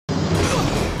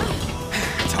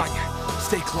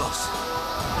Stay close.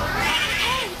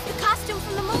 Hey, it's the costume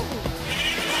from the movie.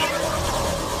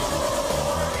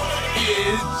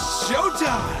 It's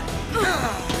showtime!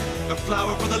 A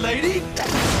flower for the lady?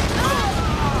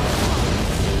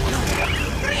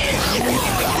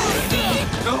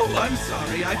 Oh, I'm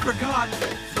sorry, I forgot.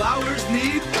 Flowers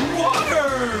need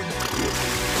water!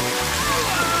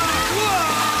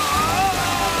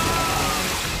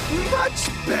 Much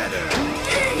better!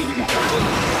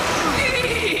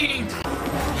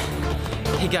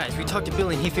 Hey guys, we talked to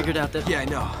Billy and he figured out that... Yeah, I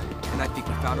know. And I think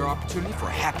we found our opportunity for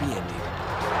a happy ending.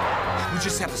 We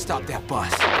just have to stop that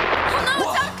bus. Oh no,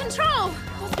 it's out of control!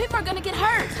 Those people are gonna get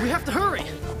hurt. We have to hurry!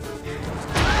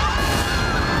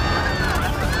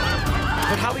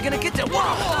 But how are we gonna get there?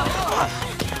 Whoa!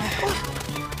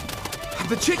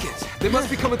 The chickens! They must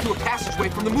be coming through a passageway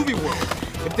from the movie world.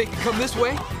 If they can come this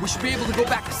way, we should be able to go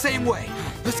back the same way.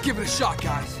 Let's give it a shot,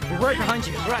 guys. We're right behind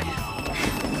you. Right.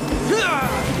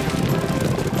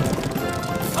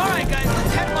 All right, guys,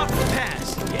 let's head them off the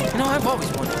pass. You know, I've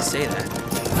always wanted to say that.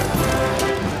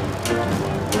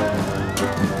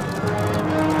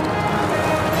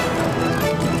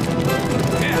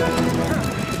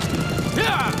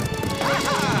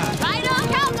 Right on,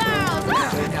 cowgirls!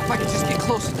 If I could just get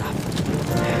close enough.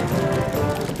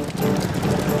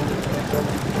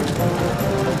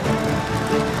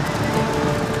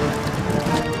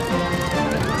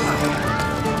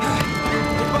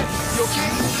 You okay?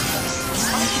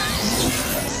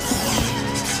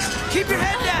 Keep your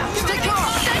head down. Stay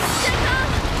calm. Stay calm!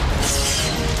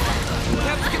 We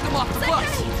have to get them off the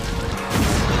bus.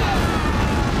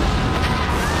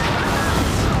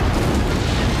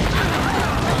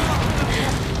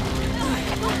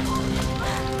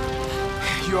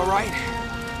 You all right?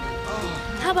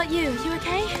 How about you? You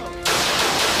okay?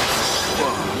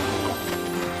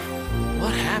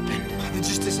 What happened? They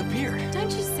just disappeared.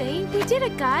 Don't you see? We did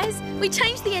it, guys. We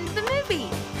changed the end of the movie.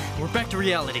 We're back to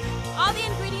reality. All the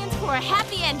ingredients for a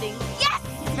happy ending. Yes!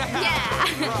 Yeah!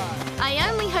 I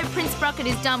only hope Prince Sprocket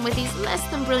is done with his less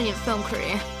than brilliant film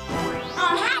career.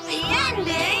 A happy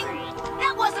ending?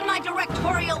 That wasn't my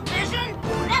directorial vision.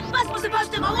 That bus was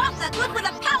supposed to go off the cliff with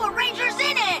the Power Rangers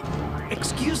in it.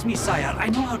 Excuse me, sire. I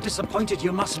know how disappointed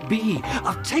you must be.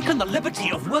 I've taken the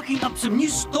liberty of working up some new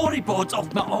storyboards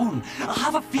of my own. I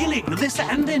have a feeling this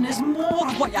ending is more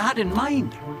of what you had in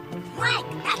mind. Frank,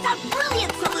 that's a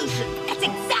brilliant solution. That's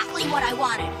exactly what I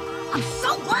wanted. I'm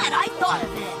so glad I thought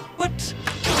of it. But...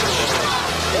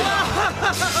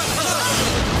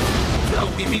 So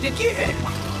we meet again.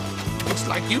 Looks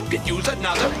like you could use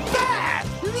another bath.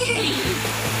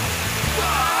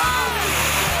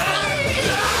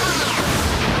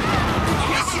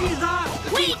 You see that?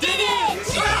 We did it!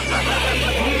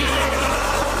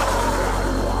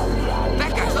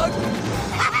 That guy's ugly.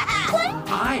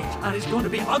 Aye, and it's going to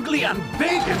be ugly and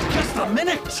big in just a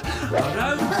minute.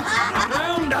 Around,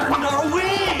 around, and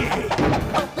away!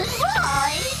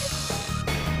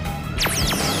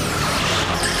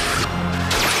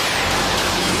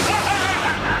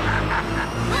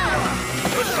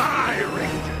 Goodbye,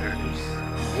 Rangers.